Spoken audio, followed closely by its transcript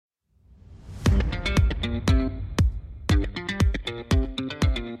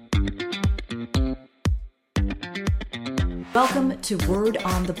Welcome to Word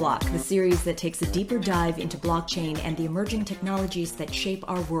on the Block, the series that takes a deeper dive into blockchain and the emerging technologies that shape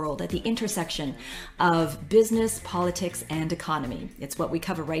our world at the intersection of business, politics, and economy. It's what we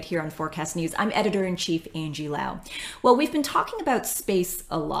cover right here on Forecast News. I'm Editor-in-Chief Angie Lau. Well, we've been talking about space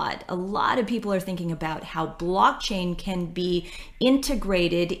a lot. A lot of people are thinking about how blockchain can be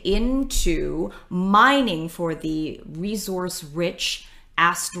integrated into mining for the resource-rich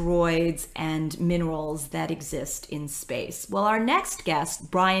asteroids and minerals that exist in space. Well, our next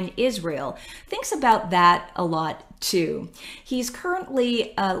guest, Brian Israel, thinks about that a lot too. He's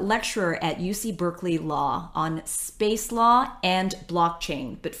currently a lecturer at UC Berkeley Law on space law and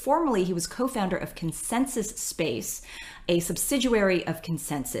blockchain, but formerly he was co-founder of Consensus Space, a subsidiary of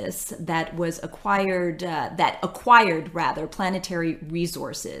Consensus that acquired Planetary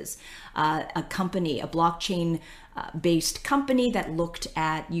Resources, a company, a blockchain based company that looked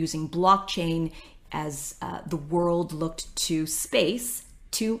at using blockchain as the world looked to space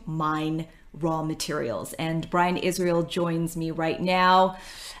to mine raw materials. And Brian Israel joins me right now.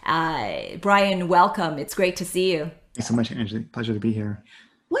 Brian, welcome. It's great to see you. Thanks so much, Angie. Pleasure to be here.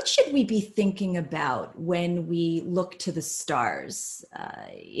 What should we be thinking about when we look to the stars?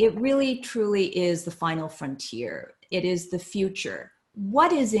 It really, truly is the final frontier. It is the future.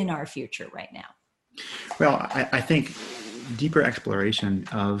 What is in our future right now? Well, I think deeper exploration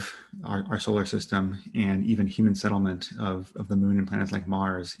of our solar system and even human settlement of the moon and planets like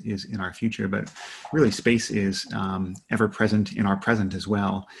Mars is in our future, but really space is ever present in our present as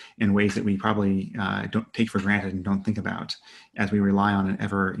well, in ways that we probably don't take for granted and don't think about, as we rely on an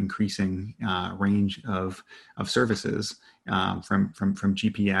ever increasing range of services, from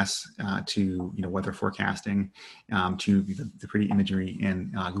GPS to weather forecasting, to the pretty imagery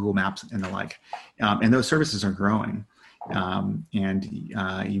in Google Maps and the like, and those services are growing.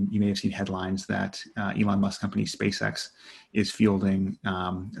 You may have seen headlines that Elon Musk's company SpaceX is fielding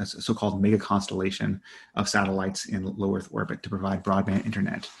a so-called mega constellation of satellites in low Earth orbit to provide broadband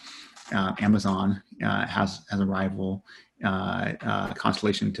internet. Amazon has a rival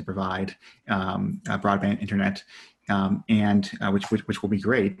constellation to provide broadband internet. Which will be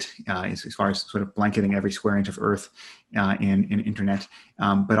great as far as sort of blanketing every square inch of Earth in internet,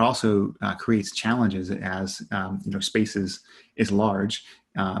 but also creates challenges as space is large,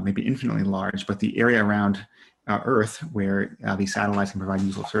 maybe infinitely large, but the area around Earth where these satellites can provide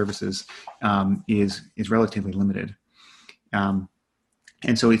useful services is relatively limited.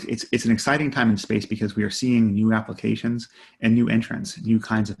 And so it's an exciting time in space because we are seeing new applications and new entrants, new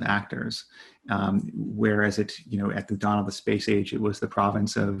kinds of actors. Whereas at the dawn of the space age, it was the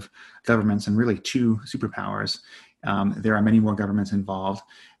province of governments and really two superpowers. There are many more governments involved.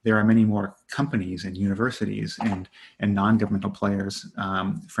 There are many more companies and universities and non-governmental players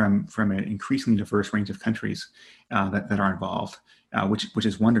from an increasingly diverse range of countries that are involved, which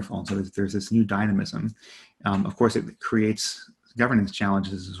is wonderful. And so there's this new dynamism. Of course, it creates governance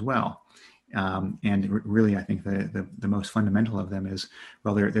challenges as well. Really, I think the most fundamental of them is,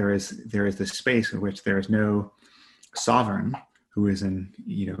 well, there is this space in which there is no sovereign who is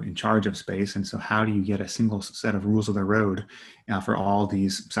in charge of space, and so how do you get a single set of rules of the road for all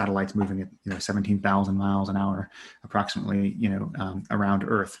these satellites moving at 17,000 miles an hour approximately around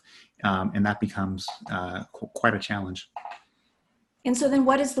Earth, and that becomes quite a challenge. And so then,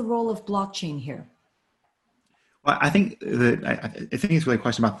 what is the role of blockchain here? Well, I think it's really a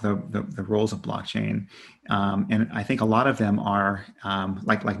question about the roles of blockchain, and I think a lot of them are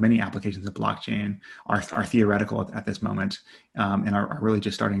like many applications of blockchain are theoretical at this moment, and are really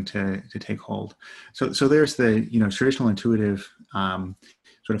just starting to take hold. So there's the traditional intuitive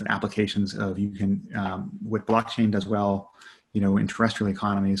sort of applications of what blockchain does well. In terrestrial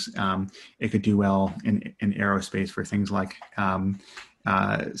economies, it could do well in aerospace for things like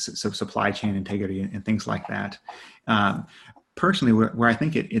supply chain integrity and things like that. Personally, where I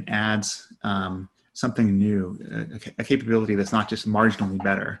think it adds something new, a capability that's not just marginally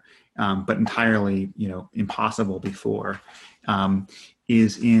better, but entirely impossible before,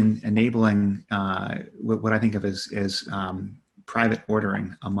 is in enabling what I think of as private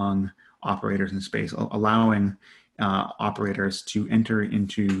ordering among operators in space, allowing operators to enter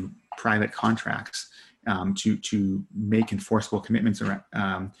into private contracts to make enforceable commitments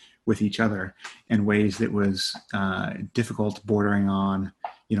around, with each other in ways that was difficult, bordering on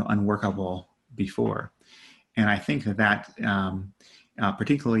unworkable before. And I think that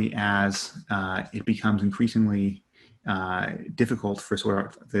particularly as it becomes increasingly difficult for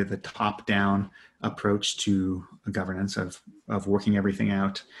sort of the top-down approach to governance of working everything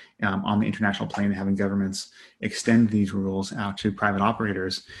out on the international plane and having governments extend these rules out to private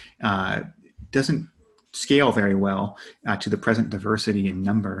operators doesn't scale very well to the present diversity and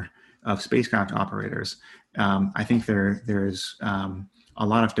number of spacecraft operators, I think there's a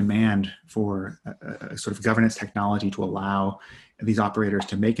lot of demand for a sort of governance technology to allow these operators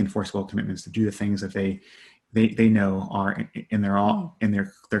to make enforceable commitments to do the things that they know are in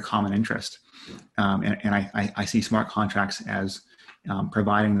their common interest. And I see smart contracts as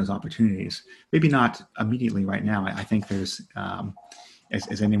providing those opportunities. Maybe not immediately right now. I think there's,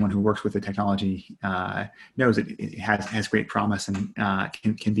 as anyone who works with the technology knows, it has great promise and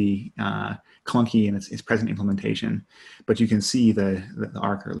can be clunky in its present implementation. But you can see the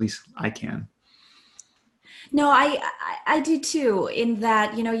arc, or at least I can. No, I do too, in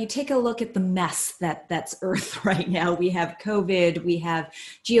that, you take a look at the mess that's Earth right now. We have COVID, we have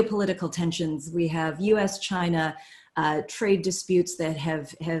geopolitical tensions, we have US-China trade disputes that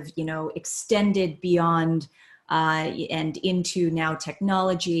have extended beyond and into now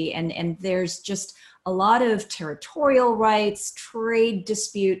technology. And there's just a lot of territorial rights, trade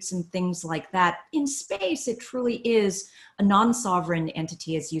disputes, and things like that. In space, it truly is a non-sovereign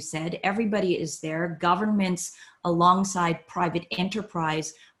entity, as you said. Everybody is there. Governments alongside private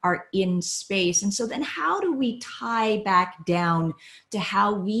enterprise are in space. And so then how do we tie back down to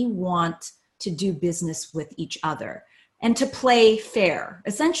how we want to do business with each other and to play fair?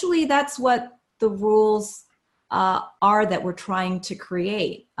 Essentially, that's what the rules are that we're trying to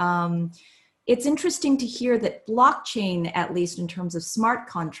create. It's interesting to hear that blockchain, at least in terms of smart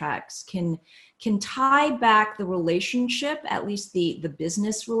contracts, can tie back the relationship, at least the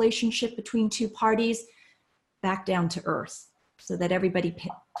business relationship between two parties, back down to earth, so that everybody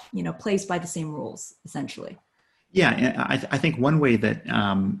plays by the same rules, essentially. Yeah, and I think one way that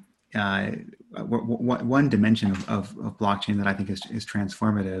one dimension of blockchain that I think is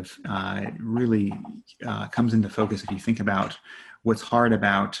transformative really comes into focus if you think about what's hard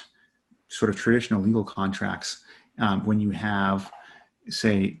about sort of traditional legal contracts when you have,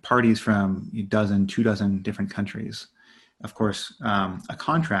 say, parties from a dozen, 24 different countries. Of course, a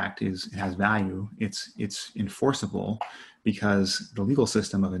contract has value. It's enforceable because the legal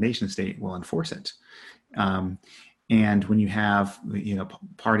system of a nation state will enforce it. And when you have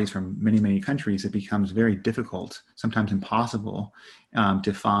parties from many countries, it becomes very difficult, sometimes impossible,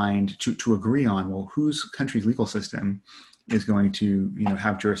 to agree on, well, whose country's legal system is going to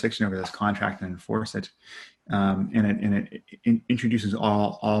have jurisdiction over this contract and enforce it. And it introduces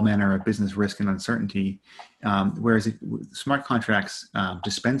all manner of business risk and uncertainty, whereas smart contracts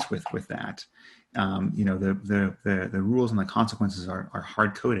dispense with that. The rules and the consequences are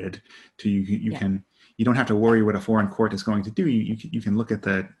hard coded to you don't have to worry what a foreign court is going to do. You can look at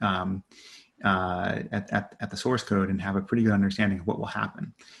the at the source code and have a pretty good understanding of what will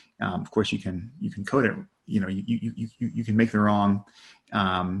happen. Of course, you can code it. You can make the wrong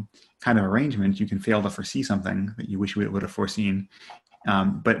kind of arrangement. You can fail to foresee something that you wish you would have foreseen,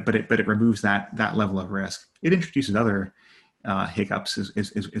 but it removes that level of risk. It introduces other hiccups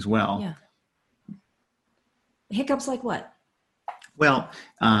as well. Yeah. Hiccups like what? Well,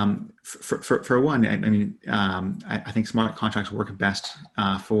 for one, I think smart contracts work best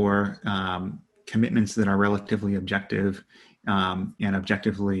for commitments that are relatively objective and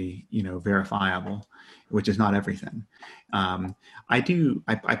objectively, verifiable, which is not everything. I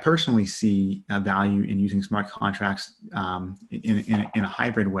personally see a value in using smart contracts in a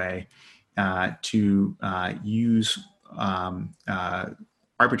hybrid way to use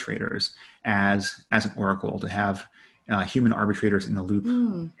arbitrators as an oracle, to have human arbitrators in the loop,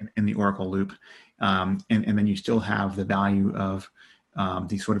 in the oracle loop, and then you still have the value of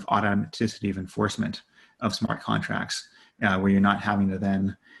the sort of automaticity of enforcement of smart contracts, where you're not having to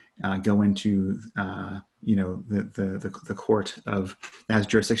then go into the court that has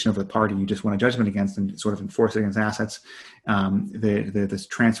jurisdiction over the party you just won a judgment against and sort of enforce it against assets. This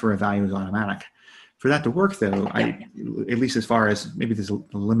transfer of value is automatic. For that to work, though, at least as far as, maybe there's a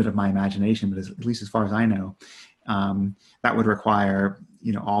limit of my imagination, but at least as far as I know, that would require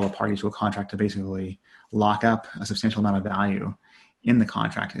all the parties to a contract to basically lock up a substantial amount of value in the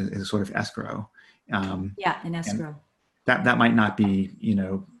contract as a sort of escrow. An escrow. That might not be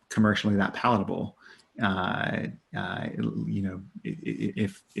commercially that palatable. If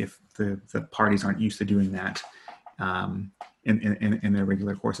the parties aren't used to doing that in their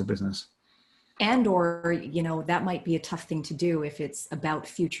regular course of business. And or that might be a tough thing to do if it's about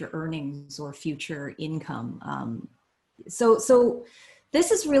future earnings or future income. So this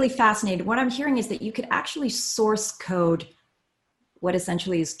is really fascinating. What I'm hearing is that you could actually source code what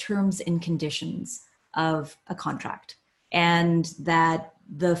essentially is terms and conditions of a contract, and that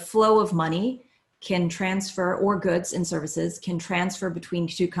the flow of money can transfer, or goods and services can transfer between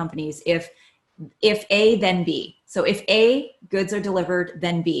two companies if if A, then B. So if A, goods are delivered,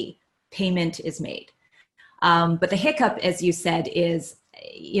 then B, payment is made. But the hiccup, as you said, is,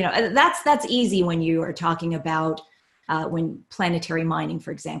 that's easy when you are talking about when planetary mining,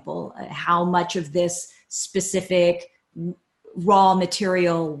 for example, how much of this specific raw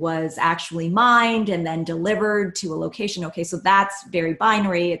material was actually mined and then delivered to a location. Okay, so that's very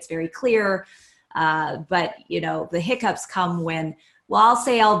binary. It's very clear. But the hiccups come when, well, I'll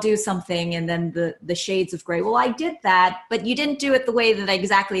say I'll do something, and then the shades of gray. Well, I did that, but you didn't do it the way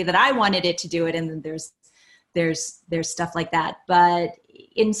that I wanted it to do it. And then there's stuff like that. But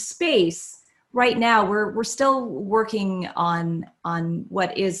in space right now, we're still working on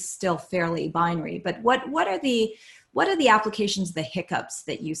what is still fairly binary. But what are the applications, the hiccups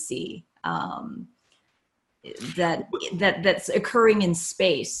that you see that's occurring in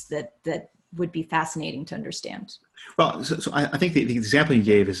space that would be fascinating to understand? Well, so I think the example you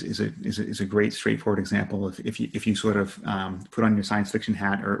gave is a great straightforward example. If you sort of put on your science fiction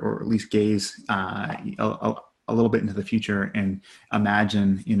hat, or at least gaze a little bit into the future and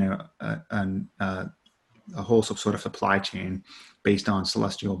imagine a whole sort of supply chain based on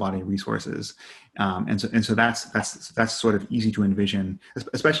celestial body resources, and so that's sort of easy to envision,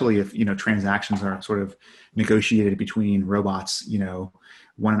 especially if transactions are sort of negotiated between robots,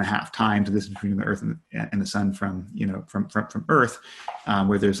 1.5 times the distance between the Earth and the Sun from Earth,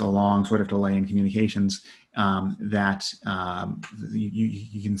 where there's a long sort of delay in communications. That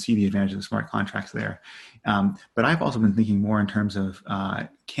you can see the advantage of the smart contracts there. But I've also been thinking more in terms of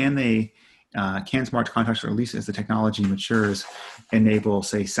can smart contracts, or at least as the technology matures, enable,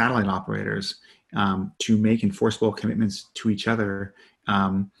 say, satellite operators to make enforceable commitments to each other,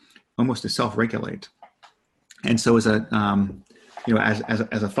 almost to self-regulate. And so as a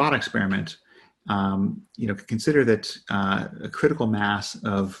as a thought experiment, consider that a critical mass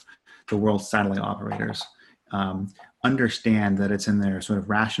of the world's satellite operators understand that it's in their sort of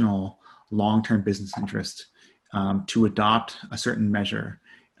rational long-term business interest to adopt a certain measure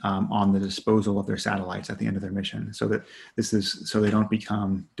on the disposal of their satellites at the end of their mission, so that so they don't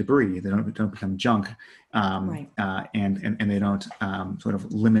become debris, they don't become junk, right. And they don't sort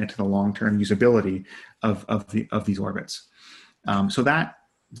of limit the long-term usability of these orbits. So that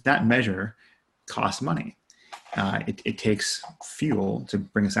measure costs money. It takes fuel to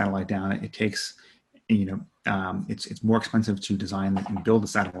bring a satellite down. It takes, it's more expensive to design and build a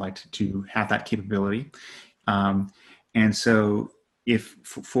satellite to have that capability. And so if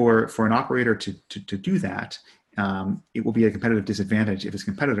for an operator to do that, it will be a competitive disadvantage if its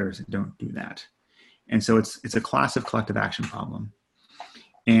competitors don't do that. And so it's a class of collective action problem.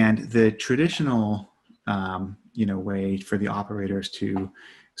 And the traditional way for the operators to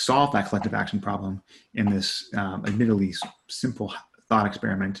solve that collective action problem in this admittedly simple thought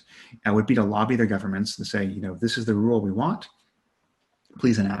experiment would be to lobby their governments to say, this is the rule we want,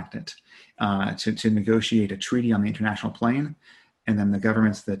 please enact it, to negotiate a treaty on the international plane. And then the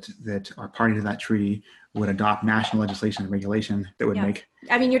governments that are party to that treaty would adopt national legislation and regulation that would make.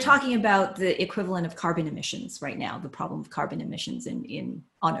 I mean, you're talking about the equivalent of carbon emissions right now, the problem of carbon emissions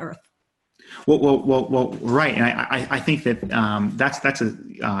on Earth. Well, right, and I think that that's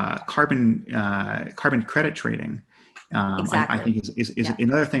a carbon credit trading. Exactly. I think is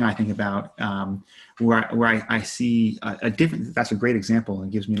another thing I think about, where I see a different. That's a great example,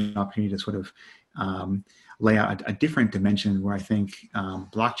 and gives me an opportunity to sort of lay out a different dimension where I think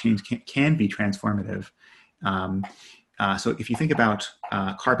blockchains can be transformative. So if you think about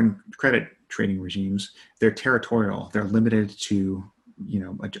carbon credit trading regimes, they're territorial. They're limited to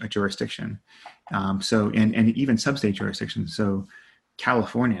a jurisdiction. So and even sub-state jurisdictions. So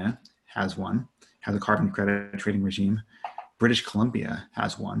California has a carbon credit trading regime. British Columbia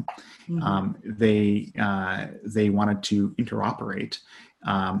has one. Mm-hmm. They wanted to interoperate.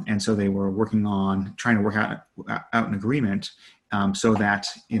 And so they were trying to work out an agreement so that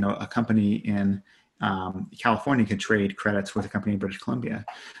a company in California could trade credits with a company in British Columbia.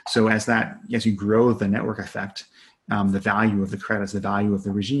 So as you grow the network effect, the value of the credits, the value of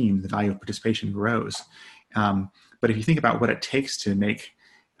the regime, the value of participation grows. But if you think about what it takes to make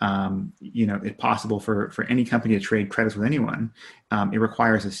it possible for any company to trade credits with anyone, it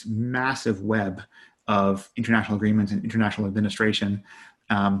requires this massive web of international agreements and international administration.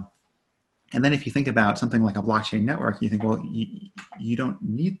 And then if you think about something like a blockchain network, you think, well, you don't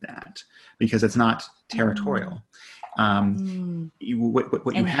need that because it's not territorial.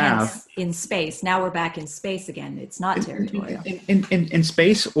 What you have in space. Now we're back in space again. It's not territorial. In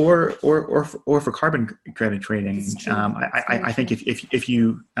space or for carbon credit trading. I think if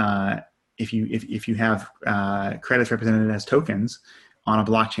you have credits represented as tokens on a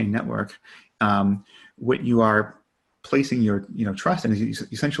blockchain network, what you are placing your trust in is you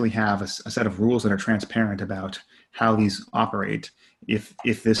essentially have a set of rules that are transparent about how these operate, if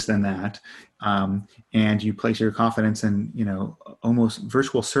this then that, and you place your confidence in almost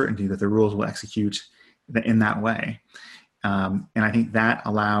virtual certainty that the rules will execute in that way. And I think that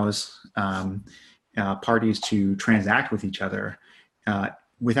allows parties to transact with each other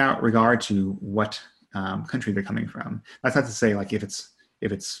without regard to what country they're coming from. That's not to say like if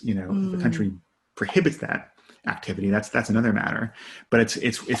the country prohibits that activity, that's another matter. But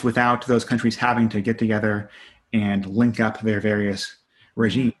it's without those countries having to get together and link up their various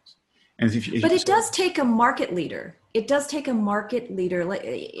regimes. And but it does take a market leader. It does take a market leader, like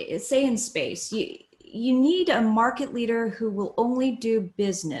say in space. You need a market leader who will only do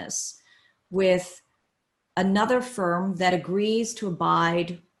business with another firm that agrees to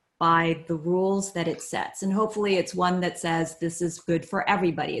abide by the rules that it sets. And hopefully it's one that says this is good for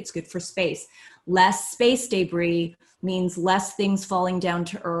everybody. It's good for space. Less space debris means less things falling down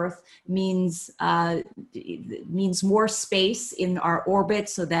to Earth, means more space in our orbit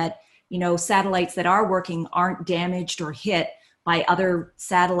so that, satellites that are working aren't damaged or hit by other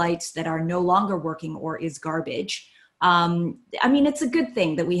satellites that are no longer working or is garbage. It's a good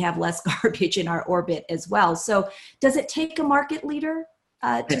thing that we have less garbage in our orbit as well. So does it take a market leader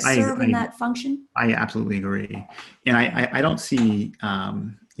to serve in that function? I absolutely agree. And I don't see,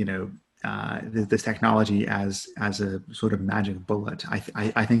 this technology as a sort of magic bullet.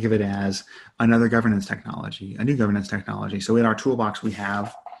 I think of it as another governance technology, a new governance technology. So in our toolbox, we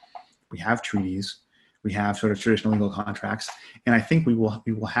have treaties, we have sort of traditional legal contracts, and I think we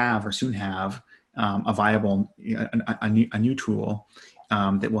will have or soon have a viable, a new tool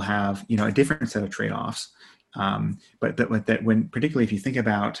that will have a different set of trade-offs. But that when, particularly if you think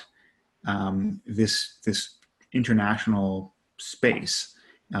about this international space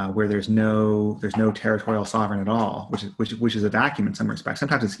where there's no territorial sovereign at all, which is a vacuum in some respects.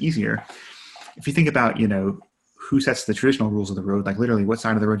 Sometimes it's easier if you think about who sets the traditional rules of the road, like literally what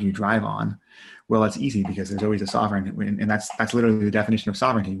side of the road do you drive on. Well, it's easy because there's always a sovereign, and that's literally the definition of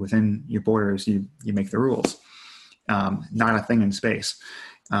sovereignty. Within your borders, you make the rules, not a thing in space.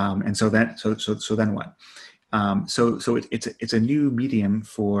 And so then what? So it's a new medium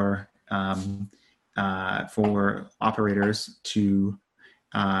for operators to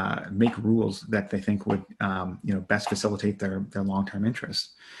make rules that they think would best facilitate their long-term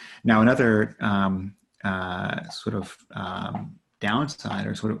interests. Now, another downside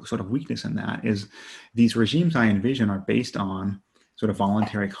or sort of weakness in that is these regimes I envision are based on sort of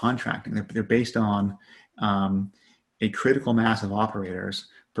voluntary contracting. They're based on a critical mass of operators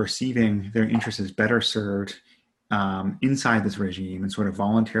perceiving their interests as better served inside this regime and sort of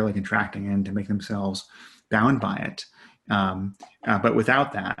voluntarily contracting in to make themselves bound by it. But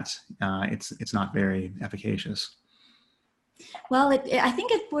without that, it's not very efficacious. Well, I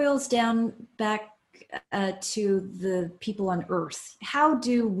think it boils down back to the people on Earth. How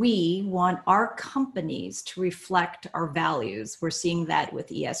do we want our companies to reflect our values? We're seeing that with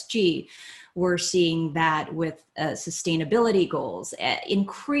ESG. We're seeing that with sustainability goals.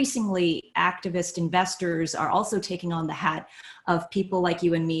 Increasingly, activist investors are also taking on the hat of people like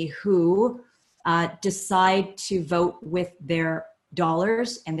you and me who decide to vote with their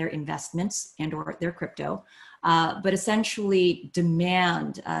dollars and their investments and or their crypto, but essentially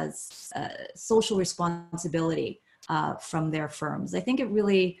demand social responsibility from their firms. I think it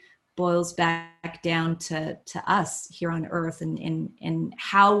really boils back down to us here on Earth and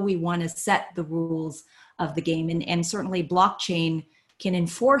how we want to set the rules of the game. And certainly blockchain can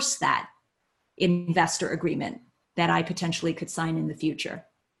enforce that investor agreement that I potentially could sign in the future.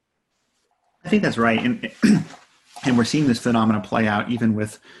 I think that's right. And we're seeing this phenomenon play out even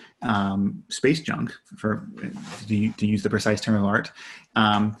with space junk, to use the precise term of art.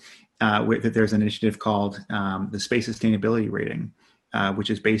 There's an initiative called the Space Sustainability Rating, which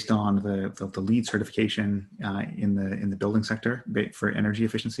is based on the LEED certification in the building sector for energy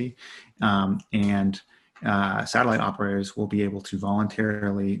efficiency. And satellite operators will be able to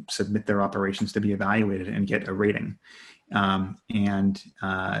voluntarily submit their operations to be evaluated and get a rating. And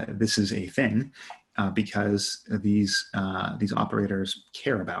this is a thing because these operators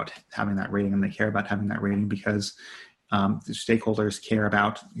care about having that rating, and they care about having that rating because the stakeholders care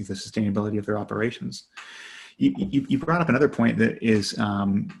about the sustainability of their operations. You brought up another point that is,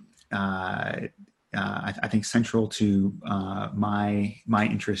 I think, central to my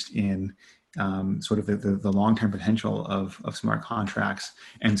interest in sort of the long-term potential of smart contracts,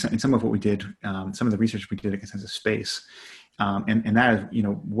 and some of what we did, some of the research we did at Consensus Space, and that is,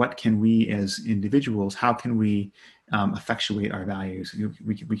 what can we as individuals, how can we effectuate our values.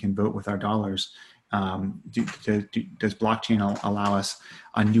 We can vote with our dollars. Does blockchain allow us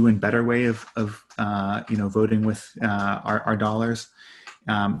a new and better way of voting with our dollars?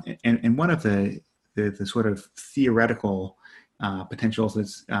 And one of the sort of theoretical potentials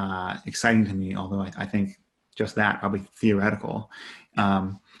that's exciting to me, although I think just that, probably theoretical,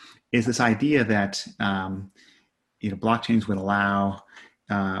 is this idea that blockchains would allow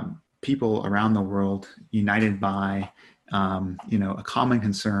people around the world united by a common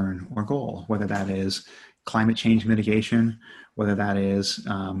concern or goal, whether that is climate change mitigation, whether that is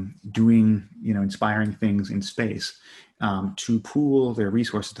doing inspiring things in space, to pool their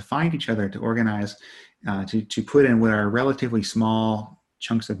resources, to find each other, to organize, to put in what are relatively small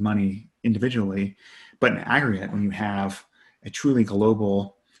chunks of money individually, but in aggregate, when you have a truly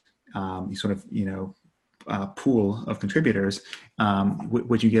global pool of contributors,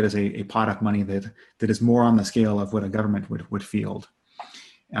 what you get is a pot of money that is more on the scale of what a government would field.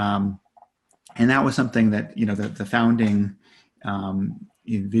 And that was something that, the founding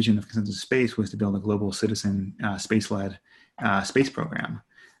vision of Consensus Space was to build a global citizen space-led space program,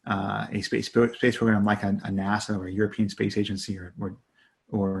 a space program like a NASA or a European Space Agency or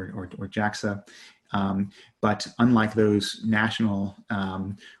JAXA. But unlike those national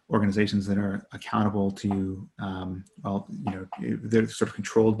organizations that are accountable to, they're sort of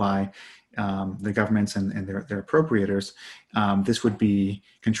controlled by the governments and their appropriators, this would be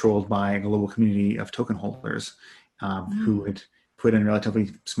controlled by a global community of token holders who would put in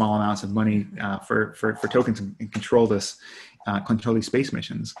relatively small amounts of money for tokens and control these space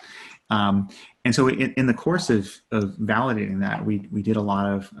missions. And so in the course of validating that, we did a lot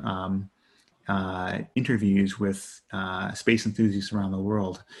of interviews with space enthusiasts around the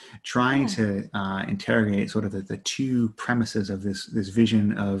world, trying to interrogate sort of the two premises of this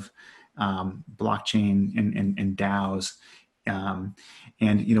vision of blockchain and DAOs.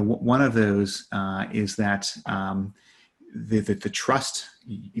 One of those is that the trust,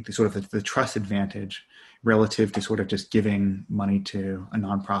 the trust advantage relative to sort of just giving money to a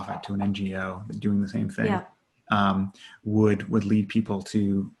nonprofit, to an NGO doing the same thing. Yeah. Would lead people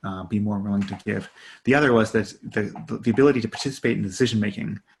to be more willing to give. The other was that the ability to participate in decision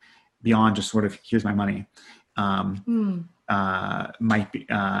making beyond just sort of here's my money might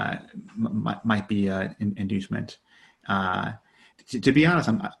be an inducement. To be honest,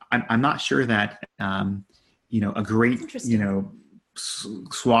 I'm not sure that a great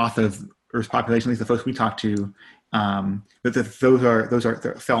swath of Earth's population, at least the folks we talk to, that those are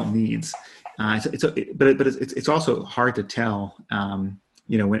the felt needs. But it's also hard to tell,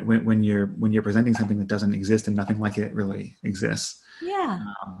 when you're presenting something that doesn't exist and nothing like it really exists. Yeah.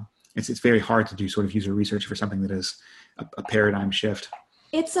 It's very hard to do sort of user research for something that is a paradigm shift.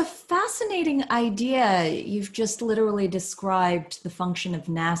 It's a fascinating idea. You've just literally described the function of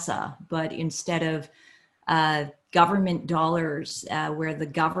NASA, but instead of government dollars, where the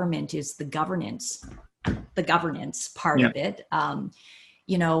government is the governance part of it,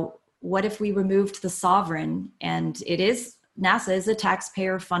 what if we removed the sovereign? And NASA is a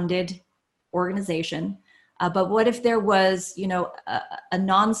taxpayer funded organization. But what if there was, a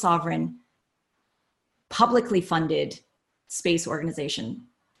non-sovereign, publicly funded space organization?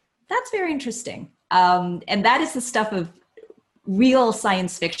 That's very interesting. And that is the stuff of real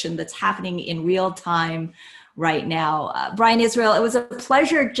science fiction that's happening in real time right now. Brian Israel, it was a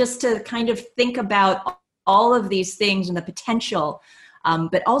pleasure just to kind of think about all of these things and the potential,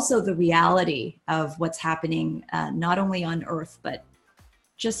 but also the reality of what's happening, not only on Earth, but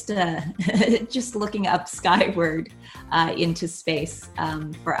just looking up skyward into space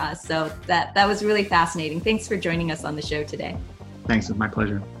for us. So that was really fascinating. Thanks for joining us on the show today. Thanks, it's my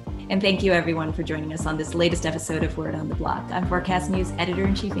pleasure. And thank you everyone for joining us on this latest episode of Word on the Block. I'm Forecast News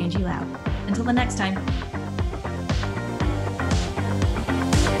Editor-in-Chief Angie Lau. Until the next time.